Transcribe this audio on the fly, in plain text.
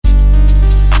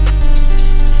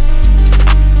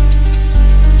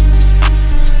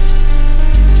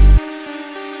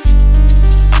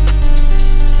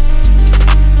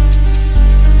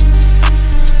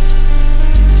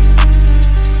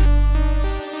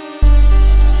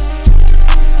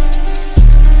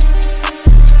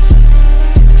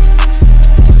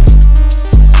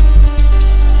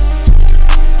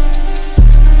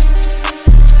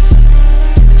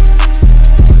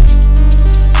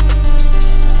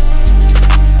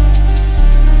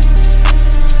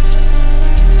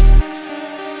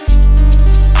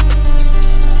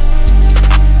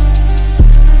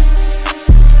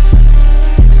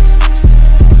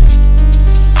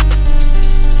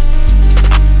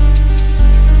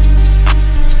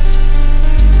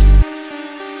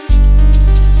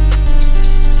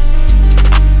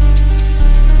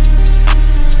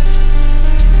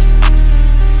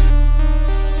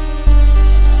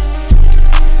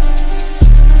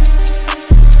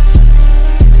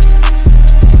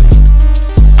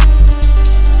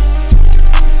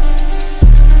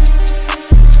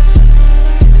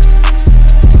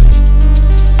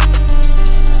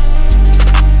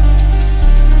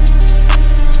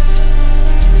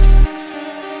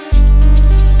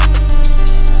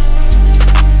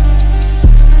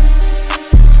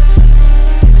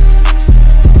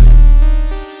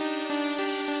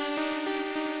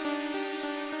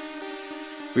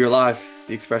live,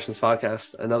 the Expressions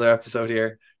Podcast, another episode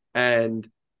here. And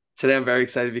today I'm very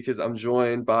excited because I'm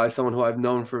joined by someone who I've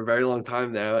known for a very long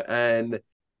time now. And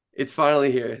it's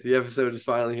finally here. The episode is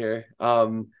finally here.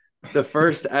 The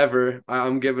first ever,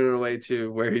 I'm giving it away to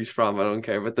where he's from. I don't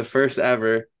care. But the first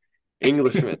ever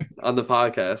Englishman on the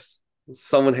podcast,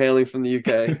 someone hailing from the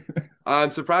UK.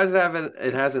 I'm surprised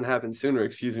it hasn't happened sooner,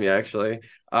 excuse me, actually.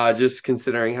 Just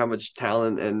considering how much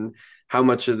talent and how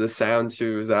much of the sound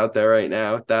too is out there right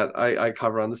now that I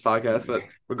cover on this podcast. But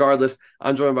regardless,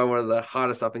 I'm joined by one of the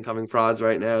hottest up and coming prods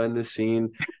right now in this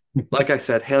scene. Like I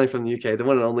said, hailing from the UK, the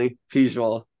one and only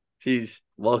piegemal. Piege,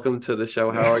 welcome to the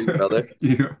show. How are you, brother?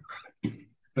 Yeah,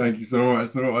 thank you so much.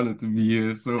 So honored to be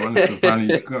here. So honored to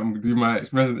finally come do my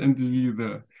express interview.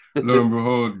 The lo and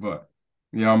behold, but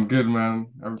yeah, I'm good, man.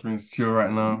 Everything's chill right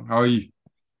now. How are you?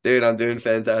 Dude, I'm doing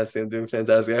fantastic. I'm doing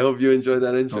fantastic. I hope you enjoyed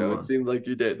that Come intro. It on. seemed like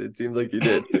you did. It seemed like you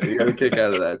did. You got a kick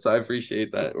out of that. So I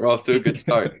appreciate that. We're off to a good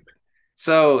start.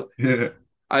 So Yeah.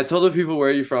 I told the people where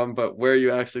are you from, but where are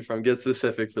you actually from? Get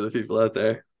specific for the people out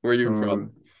there. Where are you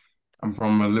from? So I'm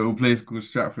from a little place called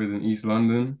Stratford in East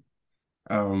London.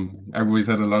 Everybody's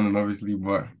heard of London, obviously,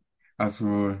 but as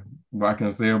for what I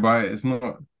can say about it, it's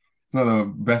not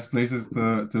the best places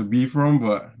to be from,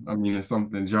 but I mean it's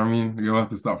something. Do you know what I mean? You have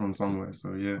to start from somewhere.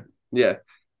 So yeah. Yeah.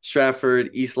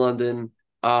 Stratford, East London.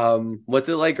 What's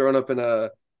it like growing up in a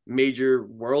major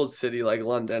world city like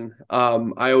London?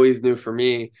 I always knew for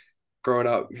me, growing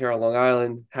up here on Long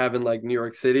Island, having like New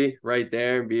York City right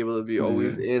there and be able to be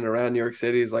always Yeah. in around New York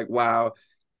City is like, wow,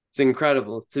 it's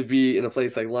incredible to be in a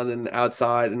place like London,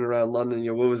 outside and around London.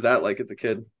 What was that like as a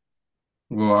kid?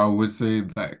 Well, I would say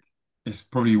like it's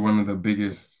probably one of the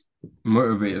biggest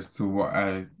motivators to what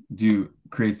I do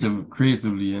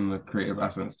creatively in the creative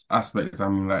essence aspect. I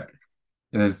mean, like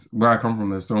there's where I come from,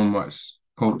 there's so much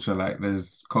culture, like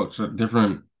there's culture,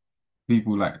 different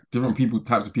people,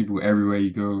 types of people everywhere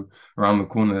you go around the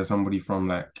corner. There's somebody from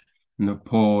like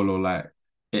Nepal or like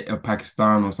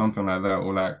Pakistan or something like that,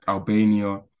 or like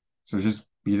Albania. So just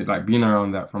being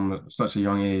around that from such a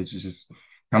young age, it just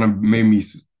kind of made me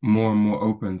more and more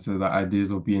open to the ideas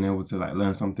of being able to like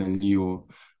learn something new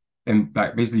and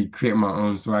like basically create my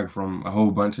own swag from a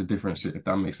whole bunch of different shit, if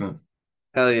that makes sense.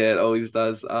 Hell yeah, it always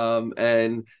does.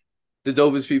 And the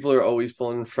dopest people are always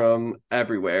pulling from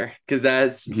everywhere because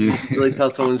that's you Yeah. can really tell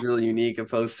someone's really unique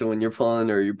opposed to when you're pulling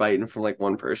or you're biting from like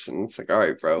one person. It's like, all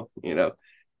right, bro, let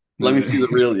me see the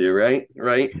Yeah. real you, right?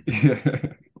 Right.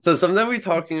 Yeah. So something that we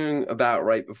talking about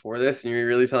right before this, and you're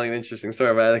really telling an interesting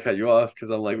story, but I had to cut you off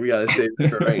because I'm like, we gotta save it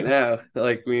for right now.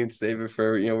 Like we need to save it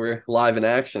for we're live in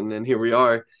action, and here we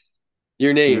are.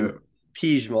 Your name, Yeah.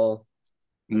 piegemal.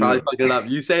 Probably Yeah. fucking it up.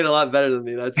 You say it a lot better than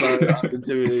me. That's why I'm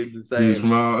intimidated to say it.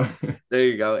 Piegemal. There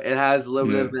you go. It has a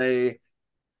little bit Yeah. of a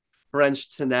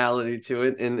French tonality to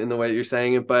it in the way you're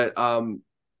saying it. But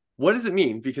what does it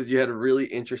mean? Because you had a really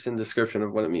interesting description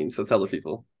of what it means. So tell the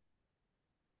people.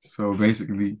 So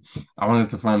basically, I wanted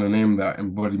to find a name that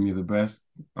embodied me the best.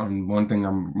 And one thing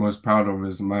I'm most proud of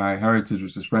is my heritage,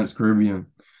 which is French Caribbean.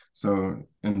 So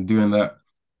in doing that,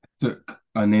 I took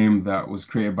a name that was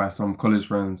created by some college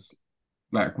friends,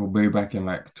 like way back in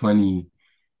like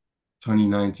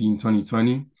 2019,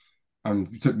 2020. And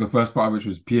we took the first part, which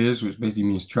was piège, which basically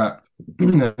means trapped,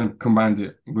 and then combined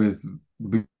it with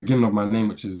the beginning of my name,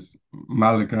 which is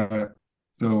Malachi.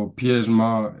 So piège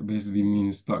ma basically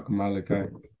means stuck Malachi,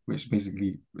 which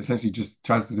basically essentially just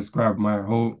tries to describe my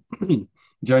whole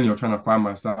journey of trying to find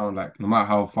my sound. Like no matter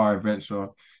how far I venture,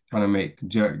 trying to make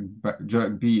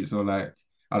jerk beats or like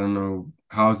I don't know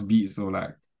house beats or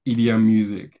like EDM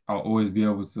music, I'll always be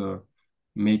able to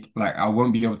make like I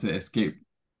won't be able to escape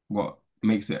what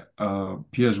makes it a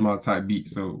piegemal type beat.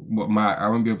 So I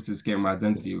won't be able to escape my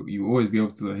identity. You always be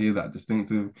able to hear that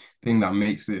distinctive thing that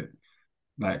makes it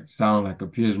like sound like a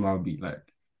piegemal beat. Like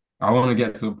I want to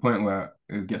get to a point where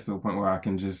it gets to a point where I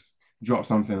can just drop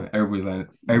something and everybody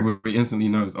instantly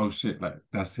knows, oh shit, like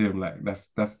that's him. Like that's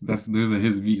those are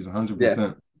his beats, Yeah,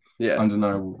 100% yeah,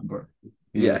 undeniable. But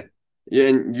yeah. yeah, yeah.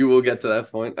 And you will get to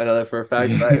that point. I know that for a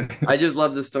fact. But Yeah. I just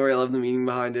love the story. I love the meaning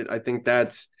behind it. I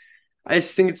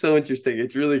just think it's so interesting.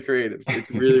 It's really creative. It's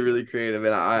really, really creative,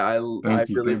 and I Thank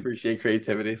you. really Thank appreciate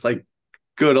creativity, like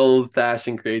good old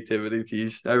fashioned creativity,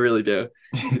 Tish. I really do.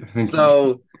 thank you.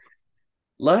 So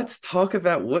let's talk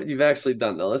about what you've actually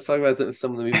done, though. Let's talk about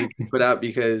some of the music you put out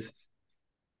because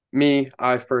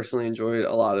I've personally enjoyed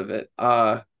a lot of it.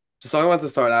 The song I want to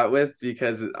start out with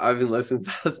because I've been listening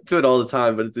to it all the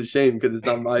time, but it's a shame because it's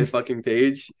on my fucking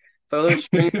page. So those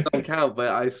streams don't count, but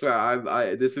I swear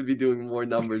I this would be doing more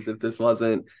numbers if this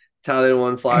wasn't Talented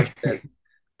One Flash Hit,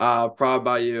 Proud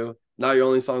by You, Not Your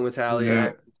Only Song with Tally, and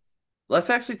Yeah. let's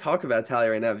actually talk about Tally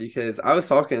right now because I was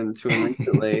talking to him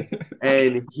recently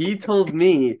and he told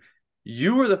me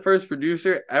you were the first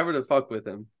producer ever to fuck with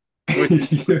him,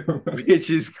 which is Yeah, which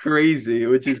is crazy,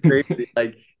 which is crazy.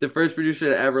 Like the first producer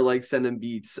to ever like send him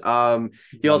beats.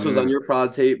 He also was on yeah, your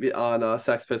prod tape on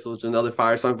Sex Pistols, another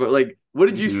fire song. But like, what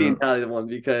did you see in yeah. Tally the One?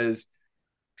 Because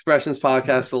Expressions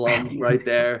podcast alum right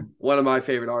there, one of my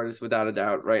favorite artists without a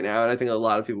doubt right now, and I think a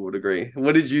lot of people would agree.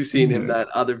 What did you see in him Yeah. that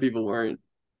other people weren't?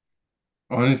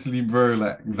 Honestly, bro,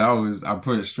 like that was I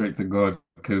put it straight to God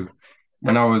because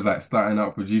when I was like starting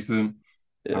out producing,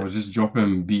 I Yeah. was just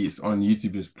dropping beats on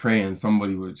YouTube, just praying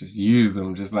somebody would just use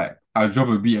them. Just like I'd drop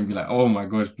a beat and be like, "Oh my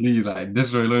gosh, please, like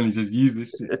this Roy only just use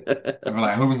this shit." And we're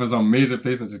like hoping for some major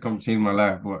placement to come change my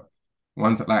life. But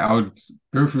once like I would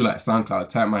go through like SoundCloud,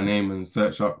 type my name and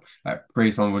search up, like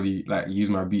pray somebody like use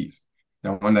my beats.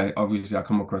 Then one day, obviously, I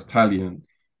come across Tally, and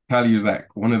Tally was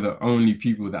like one of the only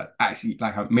people that actually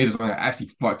like I made a song I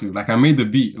actually fucked with. Like I made the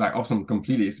beat like off some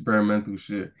completely experimental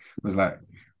shit. It was like,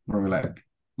 bro, like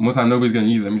more time nobody's gonna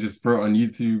use it. Let me just throw it on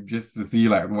YouTube just to see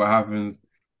like what happens.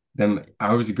 Then I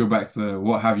obviously go back to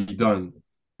what have you done?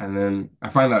 And then I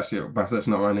find that shit by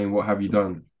searching up my name, what have you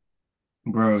done?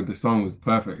 Bro, the song was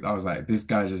perfect. I was like, this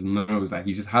guy just knows, like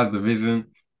he just has the vision.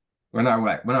 When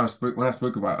I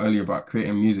spoke about earlier about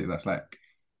creating music that's like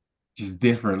just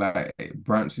different, like it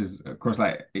branches across,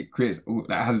 like it creates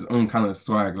that has its own kind of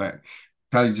swag. Like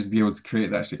Tally just be able to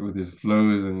create that shit with his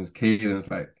flows and his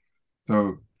cadence, like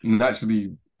so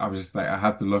naturally I was just like I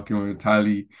had to lock in with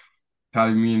Tally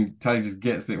just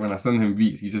gets it when I send him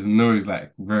beats. He just knows,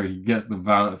 like, bro, he gets the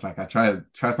balance. Like, I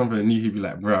try something new, he'd be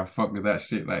like, bro, I fuck with that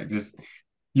shit. Like, just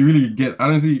you really get. I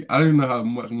don't even know how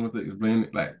much more to explain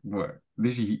it. Like, but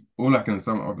literally, all I can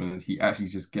sum it up is he actually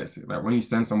just gets it. Like, when you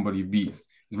send somebody beats,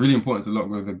 it's really important to lock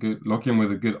in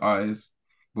with a good artist.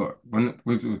 But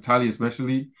with Tally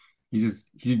especially,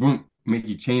 he won't make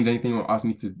you change anything or ask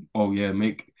me to, oh yeah,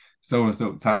 make so and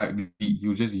so type beat.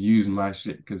 You'll just use my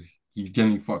shit because he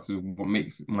generally fucks with what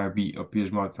makes my beat a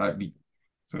piegemal type beat.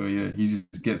 So yeah, he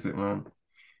just gets it, man.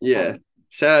 Yeah.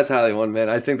 Shout out Tally One, man.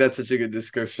 I think that's such a good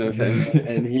description of him.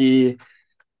 And Yeah.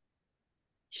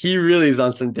 he really is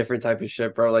on some different type of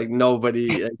shit, bro. Like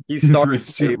nobody he's starting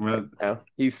Different a wave shit, right man. now.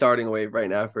 He's starting a wave right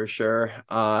now for sure.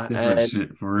 Different And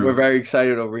shit for we're real. very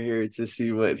excited over here to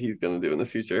see what he's gonna do in the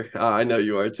future. I know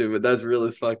you are too, but that's real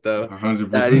as fuck though.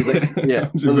 That he's 100%. like, yeah,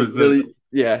 one of the 100%. really,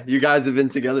 yeah, you guys have been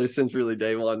together since really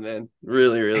day one, man.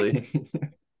 Really, really.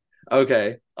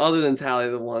 Okay. Other than Tally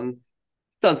the One,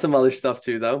 done some other stuff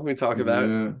too, though. We talk about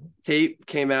Yeah. tape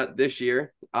came out this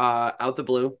year, out the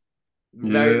blue.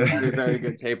 Very, Yeah. very, very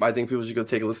good tape. I think people should go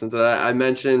take a listen to that. I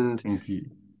mentioned Thank you.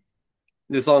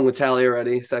 this song with Tally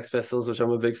already, Sex Pistols, which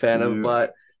I'm a big fan of. Yeah.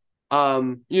 But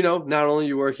not only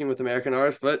you working with American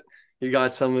artists, but you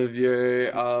got some of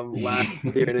your lads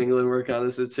here in England working on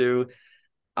this too.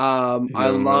 I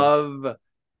Yeah, man. love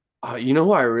you know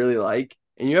who I really like,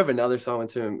 and you have another song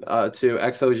with him too,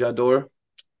 EXO J'adore.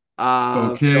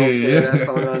 Don't Okay. care that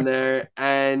song on Yeah. there.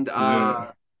 And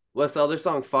Yeah. what's the other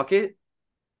song? Fuck It.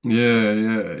 Yeah.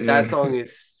 Yeah. That Yeah. song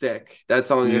is sick. That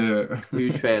song is Yeah.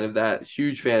 huge fan of that.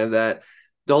 Huge fan of that.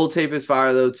 The whole tape is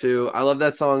fire though too. I love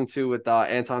that song too with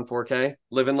Anton 4K.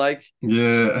 Living Like.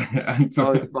 Yeah.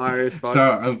 Song is Anson. fire as fuck.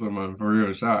 Shout out Anson, man. For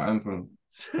real. Shout out Anson.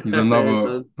 He's another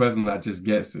Anton. person that just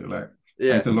gets it. Like, I need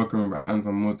Yeah. to look him about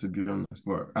Anson more to be honest.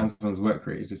 But Anson's work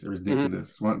rate is just Mhm.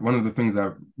 ridiculous. One of the things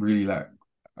that really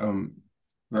um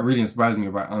that really inspires me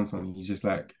about Anson, he's just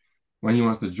like when he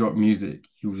wants to drop music,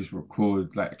 he'll just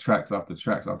record like tracks after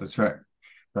tracks after track.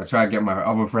 So I try to get my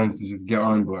other friends to just get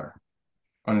on, but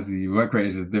honestly, work rate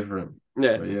is just different.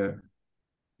 Yeah. But yeah,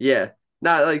 Yeah.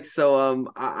 Not like so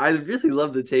I really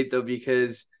love the tape though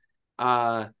because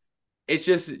uh it's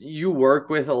just you work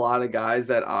with a lot of guys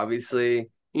that obviously,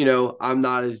 I'm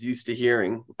not as used to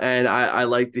hearing. And I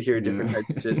like to hear different yeah,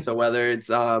 types of shit. So whether it's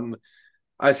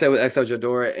I said with XL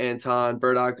Jadora, Anton,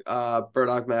 Burdock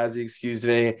Mazzy, excuse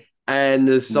me. And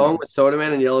the yeah, song with Soda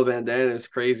Man and Yellow Bandana is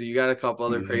crazy. You got a couple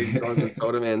other crazy songs with yeah,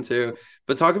 Soda Man too.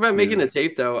 But talk about making yeah. a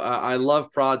tape though. I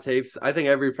love prod tapes. I think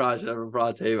every prod should have a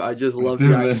prod tape. I just love the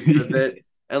idea of Definitely. it.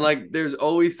 And like there's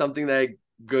always something that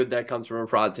good that comes from a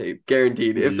prod tape.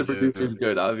 Guaranteed. If the Yeah, producer's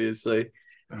good, obviously.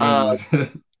 Uh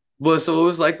 100%. well, so it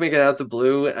was like making out the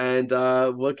blue, and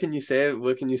what can you say?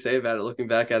 What can you say about it? Looking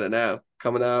back at it now,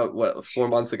 coming out what 4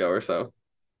 months ago or so.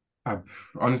 I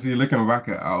honestly looking back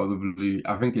at Out of the Blue,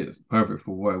 I think it's perfect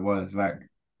for what it was. Like,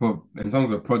 but in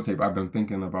terms of pod tape, I've been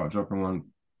thinking about dropping one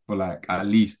for like at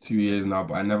least 2 years now,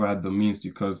 but I never had the means to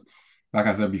because, like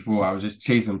I said before, I was just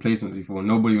chasing placements before.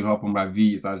 Nobody would hop on my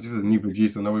beats. I was just a new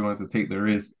producer. Nobody wants to take the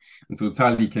risk until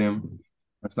Tally came.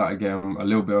 I started getting a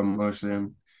little bit of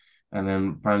motion, and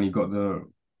then finally got the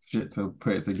shit to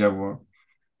put it together.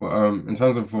 But in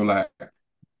terms of for like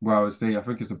where I would say, I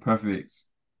think it's a perfect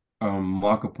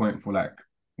marker point for like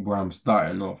where I'm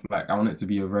starting off. Like I want it to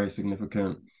be a very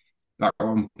significant, like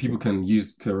people can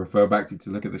use to refer back to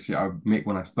look at the shit I make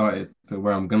when I started to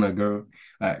where I'm gonna go.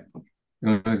 Like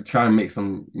I'm gonna try and make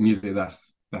some music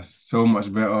that's so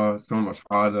much better, so much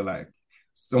harder, like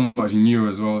so much new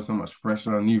as well, so much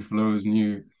fresher, new flows,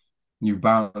 new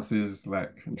balances.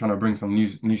 Like I'm trying to bring some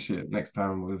new shit next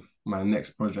time with my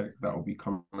next project that will be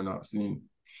coming out soon.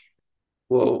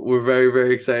 Well, we're very,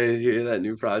 very excited to hear that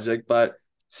new project, but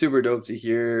super dope to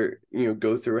hear,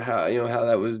 go through how, how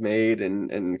that was made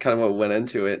and kind of what went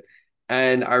into it.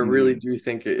 And I really Yeah. do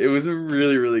think it was a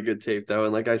really, really good tape though.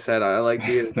 And like I said, I like to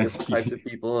hear different Thank types you. of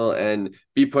people and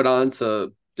be put on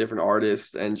to different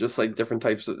artists and just like different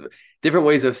types of different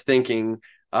ways of thinking,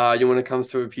 when it comes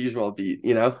to a piegemal beat,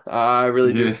 I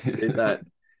really do Yeah. appreciate that.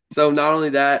 So not only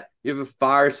that, you have a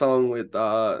fire song with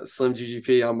Slim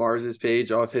GGP on Mars's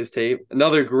page off his tape.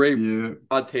 Another great Yeah.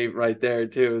 on tape right there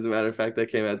too. As a matter of fact,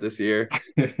 that came out this year.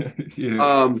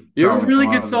 Yeah. You have a Travel really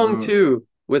good Mars as song well. too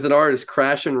with an artist,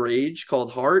 Crash and Rage,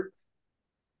 called Heart.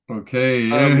 Okay,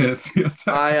 Um, yes.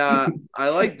 I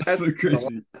like That's that so a lot.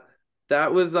 crazy.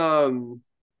 That was on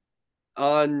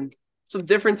some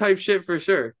different type shit for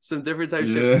sure. Some different type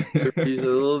shit. Yeah. He's a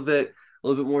little bit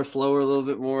more slower, a little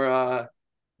bit more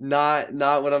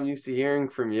not what I'm used to hearing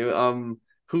from you. Yeah.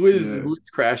 Who is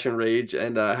Crash and Rage,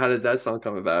 and how did that song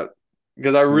come about?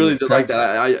 Because I really Well, did like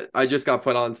that. Crash, I just got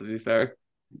put on, to be fair.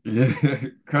 yeah.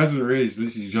 Crash and Rage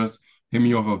literally just hit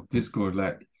me off of Discord.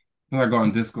 Like since I got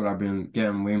on Discord, I've been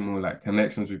getting way more like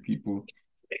connections with people.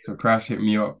 So Crash hit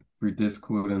me up through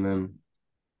Discord, and then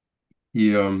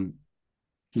he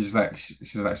he's just like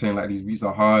she's like saying like these beats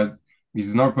are hard.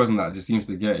 He's another person that just seems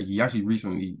to get it. He actually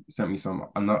recently sent me some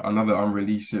another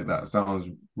unreleased shit that sounds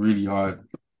really hard.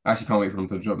 I actually can't wait for him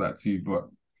to drop that too. But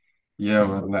yeah,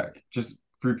 man, like just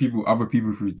through people, other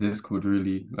people through Discord,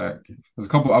 really. Like there's a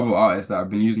couple other artists that I've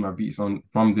been using my beats on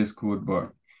from Discord,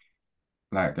 but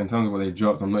like in terms of what they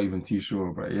dropped, I'm not even too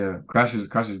sure. But yeah, Crash is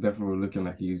definitely looking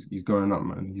like he's going up,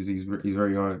 man. He's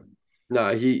very hard.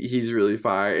 No, he's really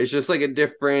fire. It's just like a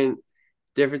different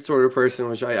sort of person,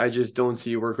 which I just don't see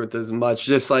you work with as much.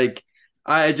 Just like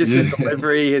I just his Yeah,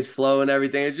 delivery, his flow, and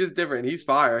everything. It's just different. He's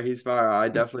fire. He's fire. I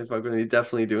definitely fuck with him. He's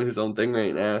definitely doing his own thing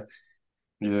right now.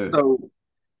 yeah, So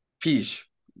Peach,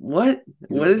 what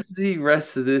yeah. is the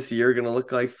rest of this year gonna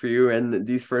look like for you and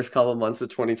these first couple of months of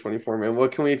 2024, man?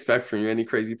 What can we expect from you? Any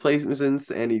crazy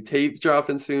placements, any tape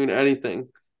dropping soon, anything?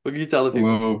 What can you tell the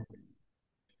people?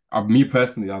 Well, me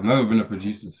personally, I've never been a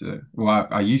producer to, well,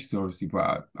 I used to obviously,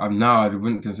 but I'm now I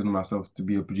wouldn't consider myself to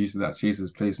be a producer that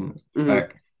chases placements. Hmm.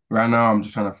 Like right now, I'm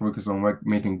just trying to focus on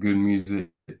making good music,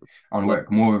 on Love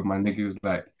work more with my niggas.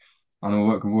 Like I want to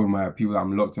work more with my people that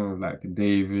I'm locked in with, like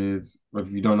David. But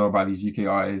if you don't know about these UK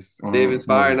artists, I want to David's work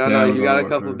more fire. with No, Dems. you I want got to a work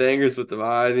couple with bangers with them.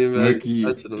 I didn't even Ricky.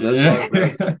 mention them. That's Yeah, hard,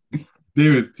 man.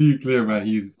 David's too clear, man.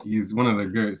 He's one of the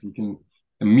goats. He can,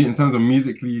 in terms of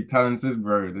musically talented,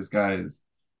 bro. This guy is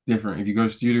different. If you go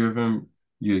studio with him,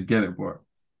 you get it, bro.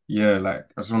 Yeah, like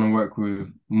I just want to work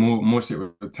with more shit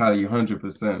with Tally,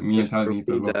 100%. Me For and Tally sure, need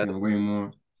we to need lock that. in way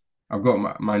more. I've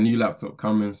got my new laptop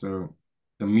coming, so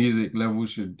the music level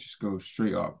should just go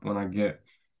straight up when I get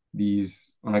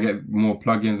more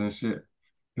plugins and shit.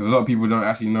 Because a lot of people don't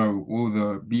actually know all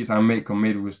the beats I make are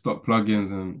made with stock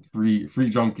plugins and free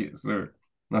drum kits. So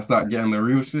when I start getting the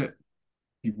real shit,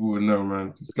 people will know,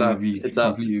 man. It's It's gonna up. be It's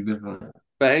up. completely different.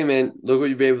 But hey, man, look what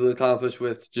you've been able to accomplish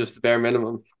with just the bare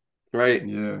minimum, right?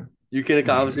 Yeah. You can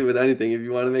accomplish it with anything. If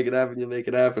you want to make it happen, you'll make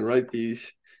it happen, right,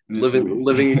 Peach? Literally.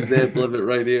 Living example of it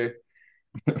right here.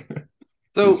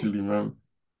 So, Literally, man.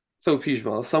 so Peach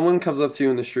Mall, someone comes up to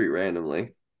you in the street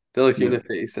randomly. They look you in Yeah. the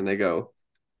face and they go,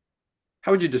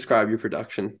 "How would you describe your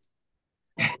production?"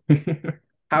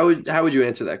 How would you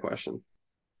answer that question?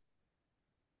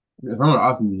 If someone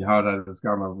asked me how to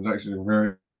describe my production,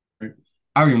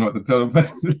 I don't even know what to tell them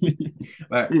personally.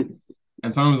 Like Hmm.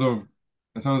 in terms of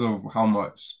in terms of how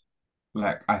much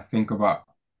like I think about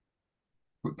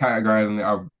categorizing it,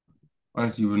 I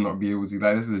honestly would not be able to.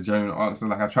 Like this is a genuine answer.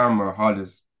 Like I try my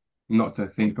hardest not to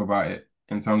think about it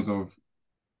in terms of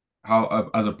how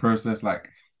as a process. Like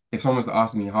if someone was to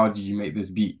ask me how did you make this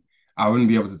beat, I wouldn't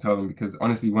be able to tell them because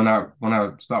honestly, when I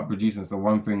start producing, it's the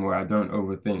one thing where I don't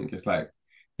overthink. It's like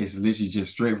it's literally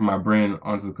just straight from my brain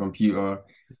onto the computer.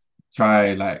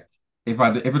 Try like if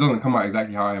it doesn't come out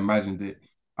exactly how I imagined it,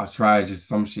 I'll try just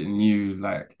some shit new.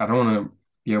 Like I don't want to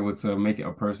be able to make it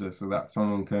a process so that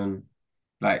someone can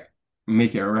like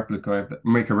make a replica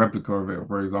of it,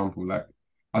 for example. Like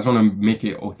I just want to make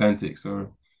it authentic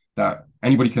so that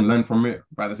anybody can learn from it,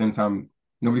 but at the same time,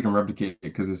 nobody can replicate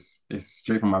it because it's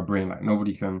straight from my brain. Like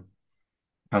nobody can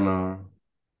kind of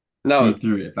That see was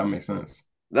through it, if that makes sense.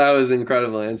 that was an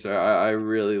incredible answer. I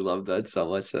really love that so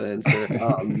much, that answer.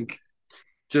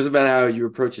 Just about how you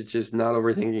approach it, just not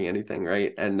overthinking anything,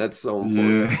 right? And that's so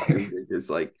important Yeah, about music. Is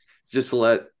like just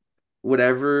let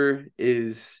whatever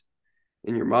is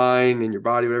in your mind, in your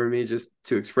body, whatever it means, just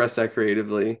to express that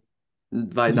creatively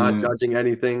by not yeah, judging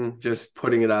anything, just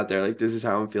putting it out there. Like this is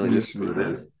how I'm feeling. This is literally, what it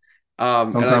bro. is.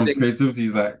 And I Sometimes think, creativity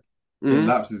is like it mhm,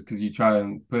 lapses because you try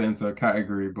and put it into a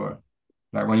category, but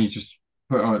like when you just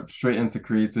put on straight into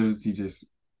creativity, just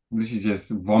literally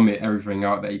just vomit everything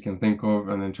out that you can think of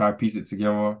and then try to piece it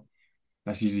together.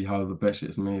 That's usually how the best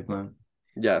shit's made, man.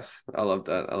 yes, I love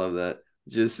that. I love that.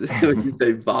 Just when you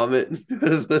say vomit,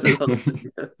 put it all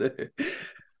together.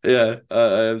 Yeah,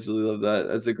 I absolutely love that.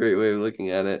 That's a great way of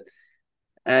looking at it.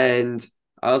 And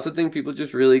I also think people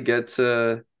just really get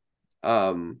to,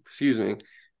 excuse me,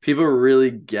 people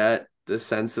really get the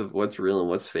sense of what's real and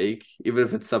what's fake, even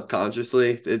if it's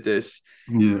subconsciously. It just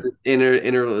Yeah,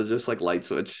 inner just like light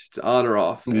switch. It's on or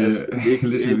off, and yeah,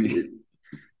 literally.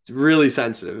 it's really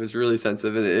sensitive. It's really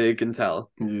sensitive, and it can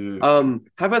tell. Yeah,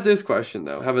 How about this question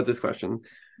though? How about this question?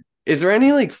 Is there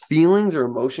any like feelings or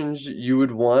emotions you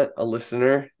would want a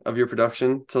listener of your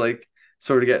production to like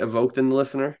sort of get evoked in the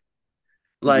listener?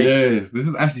 Like, yes. This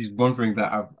is actually one thing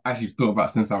that I've actually thought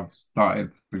about since I've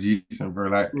started producing, bro.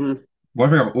 Like mhm. one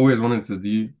thing I've always wanted to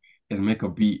do is make a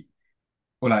beat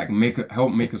or like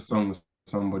help make a song with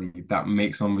somebody that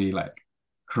makes somebody like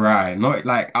cry, not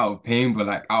like out of pain, but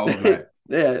like out of like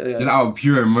Yeah, yeah. just out of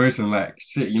pure emotion. Like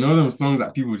shit, you know them songs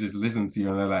that people just listen to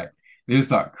and they're like they just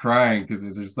start crying because they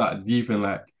just start deep and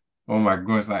like, oh my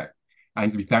gosh, like I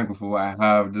need to be thankful for what I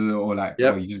have, or like,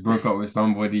 oh, Yep. you just broke up with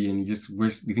somebody and you just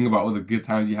wish you think about all the good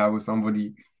times you had with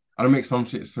somebody. I don't make some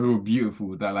shit so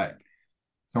beautiful that like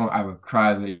someone either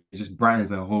cries or it just brightens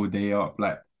their whole day up.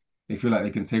 Like they feel like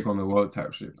they can take on the world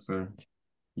type shit. So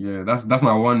yeah, that's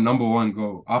my one number one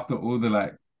goal. After all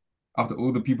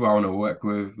the people I want to work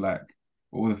with, like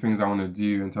all the things I want to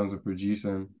do in terms of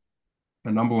producing,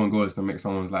 my number one goal is to make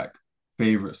someone's like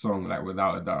favorite song, like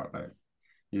without a doubt. Like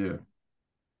yeah.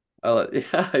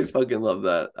 Yeah, I fucking love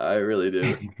that. I really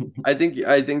do. I think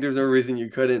there's no reason you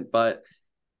couldn't, but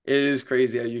it is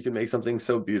crazy how you can make something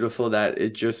so beautiful that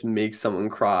it just makes someone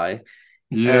cry.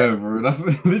 And Yeah, bro. That's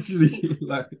literally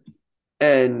like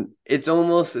it's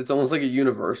almost like a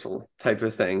universal type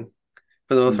of thing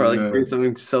for the most part. Like you yeah, bring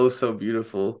something so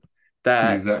beautiful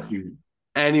that exactly.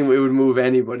 anyway it would move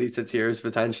anybody to tears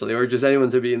potentially, or just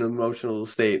anyone to be in an emotional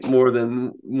state more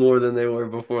than they were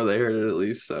before they heard it at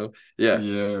least. So yeah.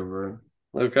 Yeah, bro.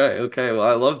 Okay, okay. Well,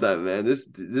 I love that, man. This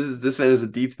man is a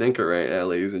deep thinker right now,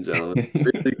 ladies and gentlemen.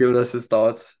 Really giving us his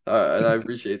thoughts, and I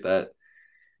appreciate that.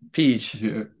 Peach,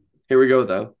 Yeah. here we go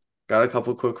though. Got a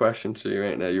couple quick questions for you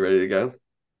right now. You ready to go?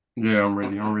 Yeah, I'm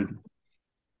ready. I'm ready.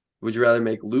 Would you rather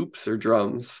make loops or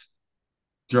drums?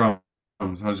 Drums,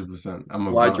 100%. I'm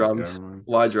a Why bounce guy, drums? man.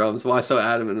 Why drums? Why so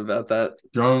adamant about that?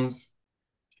 Drums,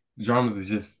 drums is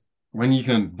just when you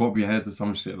can bob your head to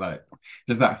some shit, like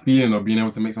just that feeling of being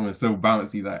able to make something so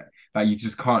bouncy that you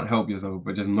just can't help yourself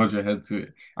but just nod your head to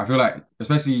it. I feel like,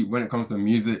 especially when it comes to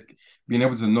music, being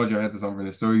able to nod your head to something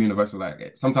is so universal.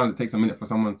 Like sometimes it takes a minute for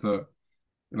someone to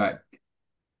like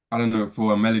I don't know,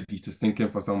 for a melody to sink in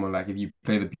for someone, like if you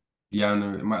play the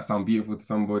piano, it might sound beautiful to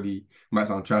somebody, it might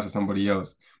sound trash to somebody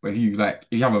else. But if you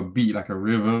have a beat, like a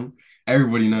rhythm,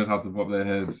 everybody knows how to bob their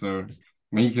head. So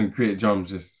when you can create drums,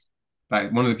 just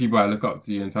like one of the people I look up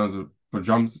to in terms of for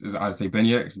drums is I'd say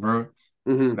Benny X, bro.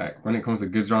 Hmm. Like when it comes to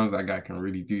good drums, that guy can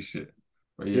really do shit.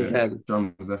 But You yeah, can.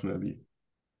 drums definitely.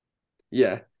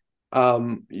 Yeah.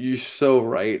 You're so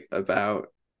right about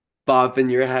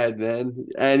bopping your head, man.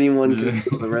 Anyone can Yeah,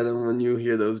 feel the rhythm when you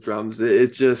hear those drums.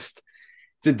 It's just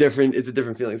it's a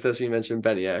different feeling. Especially you mentioned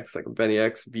Benny X, like Benny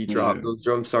X beat drop, yeah, those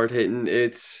drums start hitting.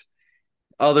 It's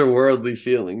otherworldly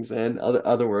feelings, man.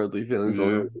 Otherworldly feelings. I'll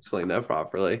yeah, really explain that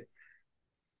properly.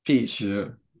 Peach, yeah,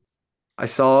 I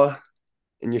saw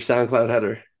in your SoundCloud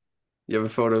header, you have a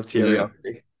photo of Thierry yeah.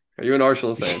 Henry. Are you an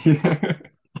Arsenal fan? Yeah.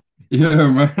 Yeah,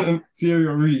 man. Thierry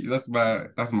Henry, that's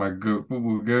my goat,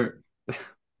 football goat.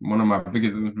 One of my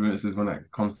biggest influences when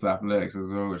it comes to athletics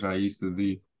as well, which I used to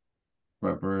do.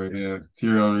 But bro, yeah,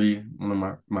 Thierry Henry, one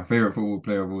of my favorite football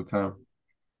player of all time.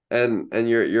 And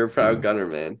you're a proud Yeah, gunner,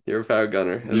 man. You're a proud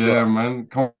gunner as yeah, well. man.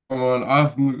 Come on,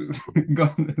 Arsenal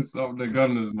Gunners of the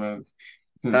Gunners, man.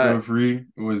 Since Uh, '03,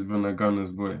 always been a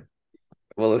Gunners boy.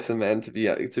 Well, listen, man, to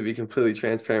be completely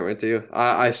transparent with you,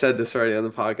 I said this already on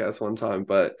the podcast one time,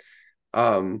 but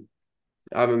um,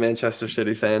 I'm a Manchester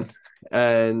City fan,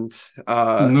 and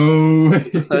No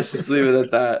way. let's just leave it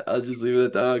at that. I'll just leave it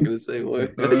at that. I'm not gonna say more.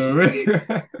 No way.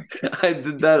 I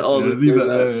did that all Yeah, to see say that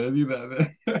that. there. See that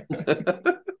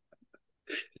there.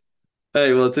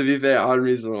 Hey, well, to be fair,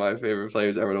 Henry's one of my favorite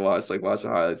players ever to watch, like watch the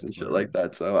highlights and shit like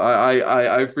that. So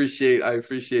I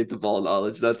appreciate the ball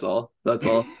knowledge. That's all. That's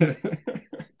all.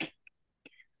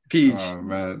 Peach, Oh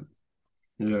man.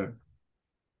 Yeah.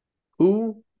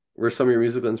 who were some of your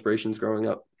musical inspirations growing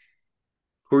up?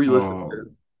 Who are you listening Oh,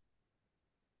 to?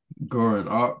 growing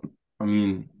up, I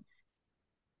mean,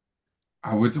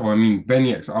 I mean,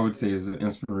 Benny X, I would say is an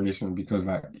inspiration because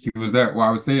like he was there. Well,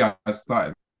 I would say I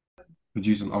started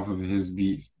producing off of his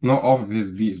beats, not off of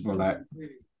his beats, but like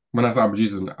when I started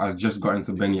producing, I just got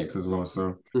into Benny X as well.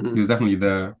 So he Mhm. was definitely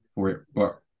there for it.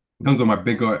 But in terms of my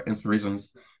bigger inspirations,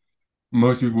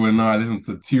 most people would know I listen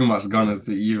to too much Gunna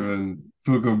to even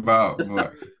talk about.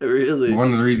 But Really?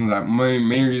 one of the reasons, like my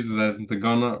main reasons I listen to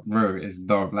Gunna, bro, is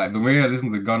dumb. Like the way I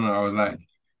listen to Gunna, I was like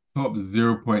top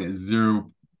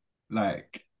 0.0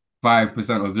 like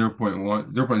 5% or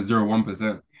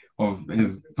 0.1% of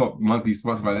his top monthly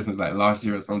Spotify listens like last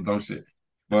year or some dumb shit.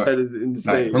 But That is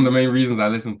like one of insane. the main reasons I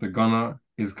listen to Gunna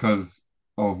is because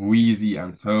of Wheezy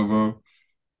and Turbo.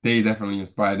 They definitely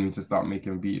inspired me to start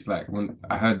making beats. Like when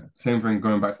I heard same thing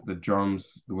going back to the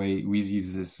drums, the way Wheezy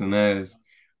uses his snares,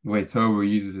 the way Turbo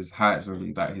uses his hats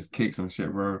and like his kicks and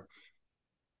shit, bro.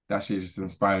 That shit just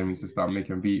inspired me to start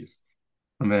making beats.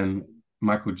 And then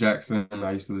Michael Jackson,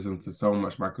 I used to listen to so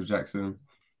much Michael Jackson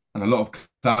and a lot of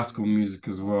classical music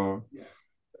as well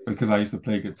because I used to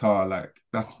play guitar. Like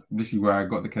that's literally where I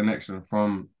got the connection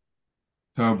from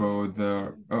Turbo.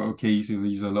 The okay, used to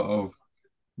use a lot of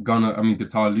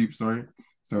guitar loop, sorry.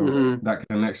 So Mhm. that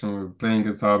connection with playing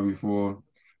guitar before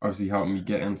obviously helped me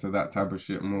get into that type of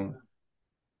shit more.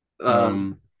 Um,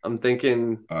 Um, I'm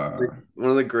thinking like uh, one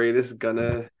of the greatest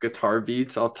Gunna guitar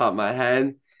beats off the top of my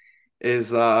head is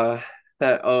that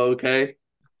oh okay.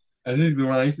 I think the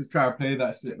one I used to try to play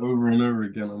that shit over and over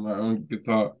again on my own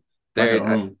guitar back at There,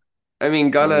 home. I mean,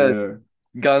 So Gunna yeah.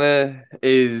 Gunna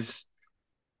is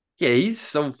yeah, he's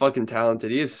so fucking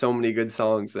talented. He has so many good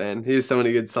songs, man. He has so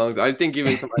many good songs. I think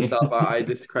even to myself, I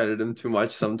discredit him too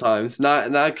much sometimes.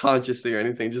 Not consciously or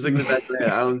anything. Just like the back of my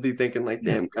head, I don't be thinking like,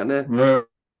 damn, Bro,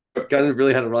 Gunna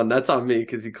really had a run. That's on me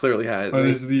because he clearly has. And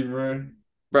honestly, bro.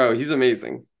 bro, he's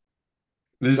amazing.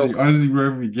 Go. Literally, honestly,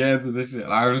 bro, if we get into this shit,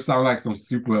 like, I just sound like some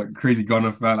super crazy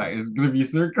Gunna fan. Like, it's gonna be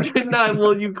so Nah, crazy.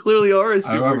 well, you clearly are a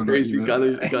I'd super rather not crazy even.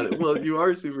 Gunna. Well, you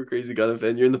are a super crazy Gunna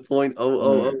fan. You're in the point oh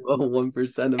oh Bro. oh oh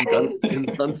 1% of Gunna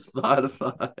fans on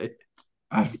Spotify.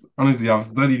 Honestly, I've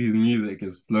studied his music,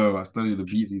 his flow. I studied the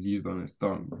beats he's used on his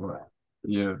song. But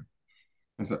yeah,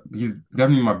 and so he's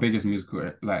definitely my biggest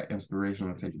musical like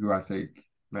inspiration. Who I take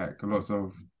like lots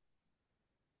of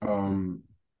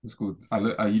it's called. I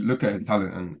look at his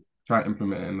talent and try to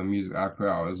implement it in the music I put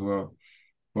out as well.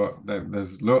 But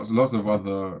there's lots of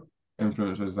other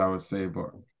influences I would say,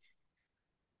 but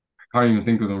I can't even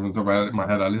think of them on top of my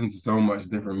head. I listen to so much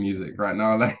different music right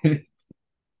now, like,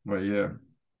 but yeah,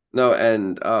 No,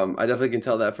 and I definitely can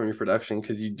tell that from your production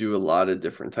because you do a lot of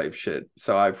different type shit.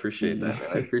 So I appreciate that, man.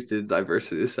 I yeah, appreciate the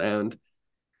diversity of sound.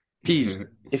 Peach, yeah.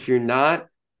 if you're not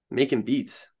making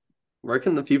beats, where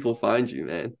can the people find you,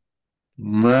 man?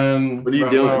 Man, What are you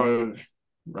doing? right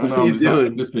What are now I'm you just at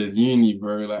doing? flipping uni,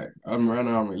 bro. Like I'm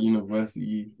at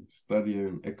university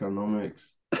studying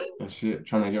economics and shit,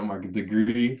 trying to get my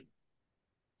degree.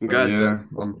 So Congrats, yeah,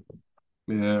 man.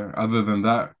 yeah. Other than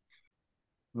that,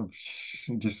 I'm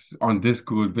just on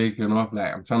Discord baking off.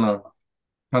 Like I'm trying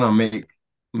to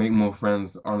make more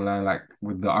friends online, like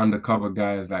with the undercover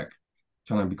guys, like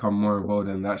trying to become more involved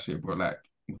in that shit. But like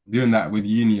doing that with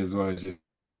uni as well is just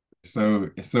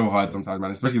it's so hard sometimes,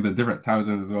 man. Especially the different time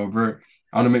zones as well, bro.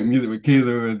 I want to make music with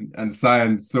Keizo and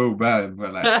Cyan so bad,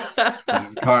 but like I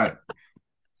just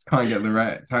can't get the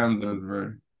right time zones,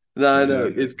 bro. No, I know.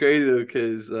 Yeah. It's crazy though,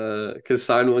 cause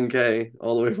Sign 1K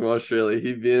all the way from Australia.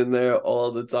 He'd be in there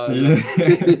all the time.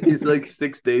 Yeah. He's like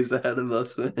 6 days ahead of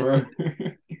us, man. Bro.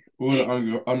 All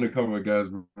the undercover guys,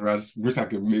 bro. I just wish I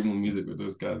could make more music with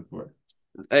those guys, but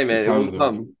Hey the man, it time will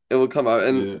zones. come. It will come out.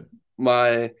 And Yeah.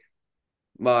 my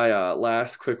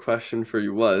last quick question for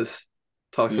you was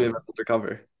talk to me Yeah. about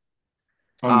undercover.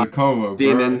 Uh Undercover,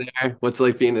 being in bro. there. What's it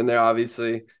like being in there?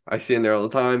 Obviously, I see in there all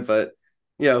the time, but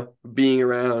being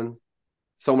around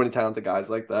so many talented guys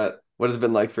like that. What has it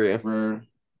been like for you? Bro.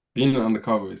 Being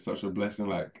undercover is such a blessing.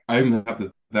 Like I even have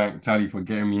to thank Tally for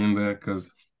getting me in there because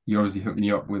you obviously hooked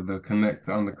me up with the Connect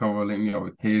Undercover, linked me up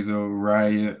with Keizo,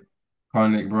 Riot,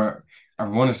 Conic, bro. I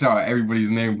want to shout out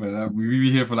everybody's name, but we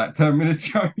be here for like 10 minutes,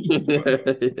 Charlie.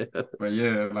 Yeah. But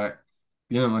yeah, like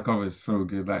being on the cover is so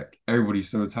good. Like everybody's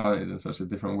so talented in such a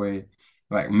different way.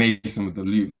 Like Mason with the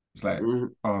loops, like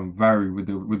Mhm. Vary with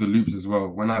the loops as well.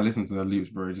 When I listen to the loops,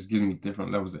 bro, it just gives me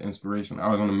different levels of inspiration. I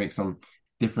always want to make some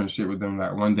different shit with them.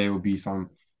 Like one day will be some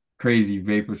crazy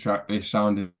vapor trap they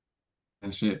sounding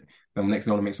and shit. Then next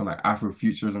day I want to make some like Afro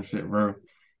futures and shit, bro.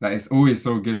 Like it's always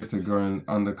so good to go and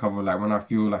undercover. Like when I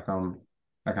feel like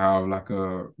like I have like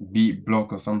a beat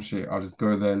block or some shit, I'll just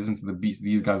go there, listen to the beats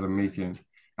these guys are making.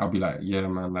 I'll be like, yeah,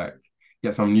 man, like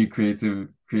get some new creative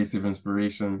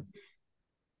inspiration.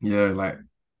 Yeah, like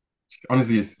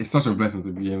honestly, it's such a blessing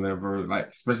to be in there, bro. Like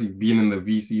especially being in the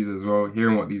VCs as well,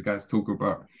 hearing what these guys talk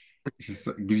about. It just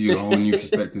gives you a whole new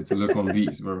perspective to look on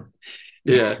beats, bro.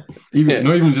 Yeah. Even Yeah.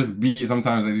 not even just beats.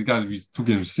 Sometimes like, these guys be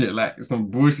talking shit, like some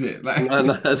bullshit. Like No,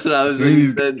 no, that's what I was the when way you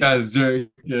these said. guys joke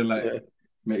and like Yeah.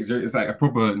 make jokes. It's like a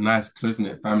proper nice close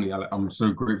knit family. I'm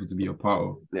so grateful to be a part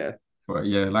of. Yeah. But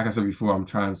yeah, like I said before, I'm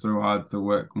trying so hard to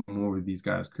work more with these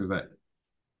guys because like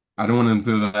I don't want them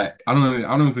to like I don't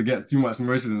want them to get too much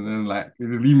motion and then like they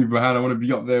just leave me behind. I want to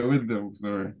be up there with them.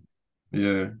 So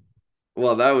yeah.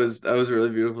 Well, that was a really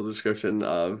beautiful description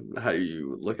of how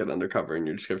you look at undercover in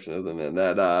your description of them, and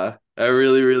that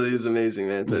really really is amazing,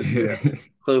 man. To see a Yeah.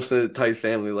 close knit tight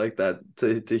family like that,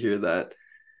 to hear that.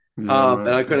 Yeah, And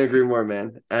man. I couldn't agree more,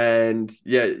 man. And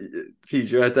yeah,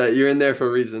 Pete, you're at that. You're in there for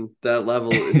a reason. That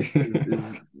level is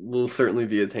will certainly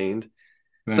be attained.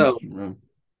 So Thank you, man.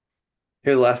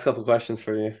 here are the last couple questions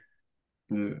for you.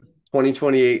 Yeah.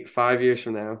 2028, 5 years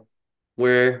from now,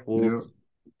 where will Yeah.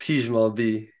 piegemal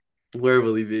be? Where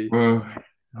will he be? Well,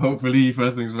 hopefully,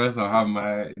 first things first, I'll have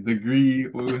my degree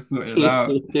all sorted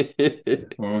out.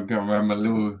 Or get my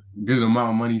little good amount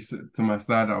of money to my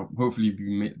side. I'll hopefully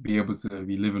be able to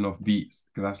be living off beats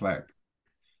because that's like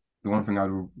the one thing I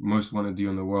would most want to do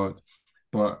in the world.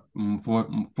 But for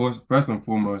first and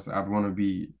foremost, I'd want to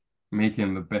be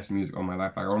making the best music of my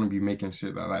life. Like I want to be making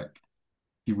shit that like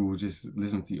people will just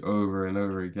listen to over and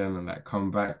over again and like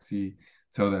come back to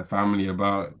tell their family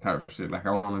about type of shit. Like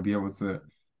I want to be able to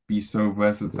be so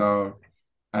versatile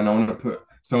and I want to put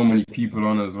so many people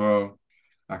on as well.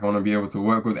 Like I want to be able to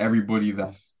work with everybody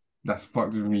that's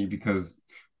fucked with me because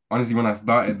honestly, when I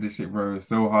started this shit, bro, it's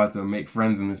so hard to make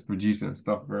friends in this producing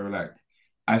stuff, bro. Like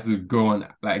I used to go on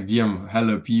like DM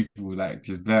hella people, like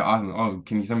just bare asking, oh,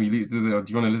 can you send me leaks? Do you want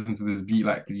to listen to this beat?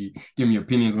 Like, could you give me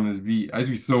opinions on this beat? I used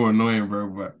to be so annoying, bro.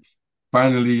 But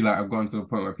finally, like I've gotten to a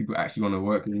point where people actually want to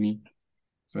work with me.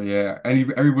 So yeah,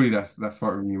 everybody that's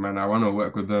fucked with me, man. I want to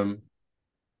work with them,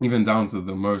 even down to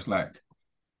the most like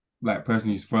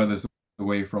person who's furthest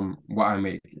away from what I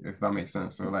make, if that makes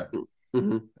sense. So like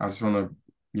Mhm. I just want to,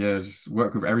 yeah, just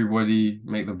work with everybody,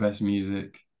 make the best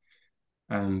music,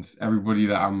 and everybody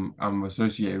that I'm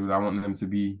associated with, I want them to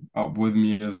be up with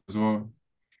me as well.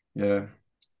 Yeah,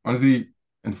 honestly,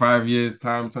 in 5 years'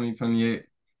 time, 2028,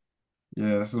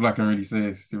 yeah, that's all I can really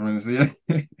say. Still want to see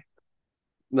it.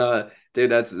 No,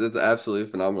 dude, that's an absolutely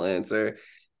phenomenal answer.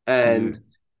 Yeah, And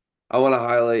I want to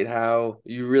highlight how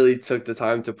you really took the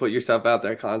time to put yourself out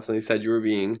there, constantly said you were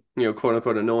being, quote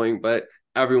unquote annoying, but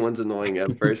everyone's annoying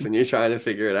at first when you're trying to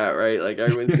figure it out, right? Like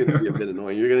everyone's gonna be a bit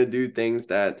annoying. You're gonna do things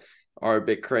that are a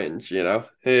bit cringe, you know?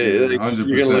 Hey, yeah, like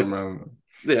you're gonna 100%, look, man.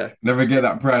 yeah. Never get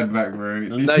that pride back, bro.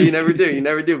 No, you never do. Literally, You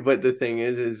never do. But the thing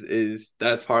is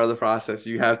that's part of the process.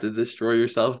 You have to destroy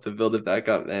yourself to build it back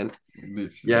up, man. You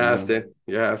literally, have man. to.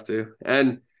 You have to.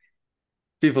 And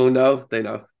people who know, they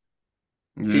know.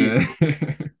 Peace.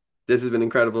 Yeah. This has been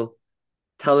incredible.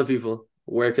 Tell the people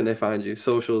where can they find you,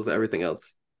 socials, everything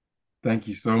else. Thank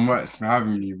you so much for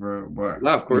having me, bro. But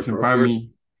No, of you course, can bro, of find course.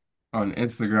 me on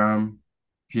Instagram,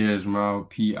 piegemal,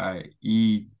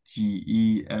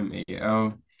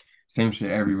 Piegemal. Same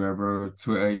shit everywhere, bro.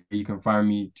 Twitter, you can find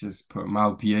me. Just put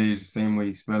Mal Piege, same way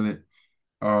you spell it.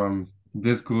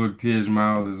 Discord,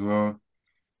 Piegemal as well.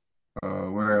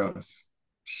 Where else?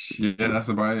 Yeah, that's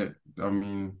about it. I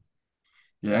mean,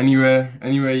 yeah,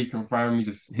 anywhere you can find me,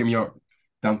 just hit me up.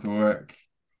 Down to work,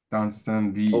 down to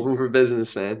send Open for beats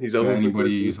business, man. He's for open for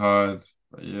anybody who's business. hard.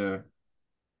 But yeah.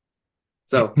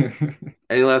 So,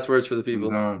 any last words for the I'm people?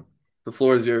 down. The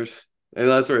floor is yours. Any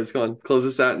last words? Come on, close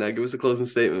us out now. Give us a closing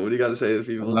statement. What do you got to say to the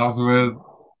people? Last words,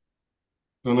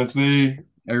 honestly,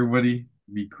 everybody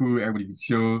be cool, everybody be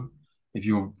chill. If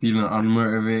you're feeling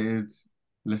unmotivated,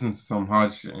 listen to some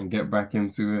hard shit and get back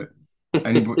into it.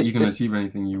 Anybody, you can achieve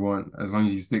anything you want as long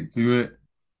as you stick to it.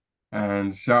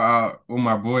 And shout out all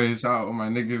my boys, shout out all my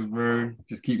niggas, bro.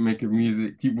 Just keep making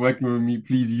music, keep working with me.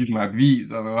 Please use my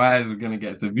beats, otherwise we're gonna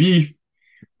get to beef.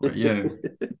 But yeah,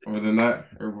 other than that,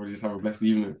 everybody just have a blessed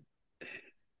evening.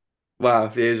 Wow,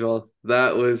 piegemal.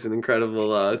 That was an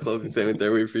incredible closing statement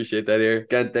there. We appreciate that here.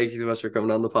 Again, thank you so much for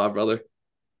coming on the pod, brother.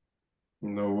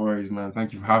 No worries, man.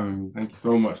 Thank you for having me. Thank you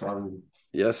so much for having me.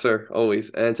 Yes, sir. Always.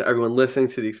 And to everyone listening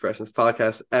to the Expressions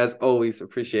podcast, as always,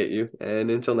 appreciate you. And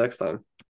until next time.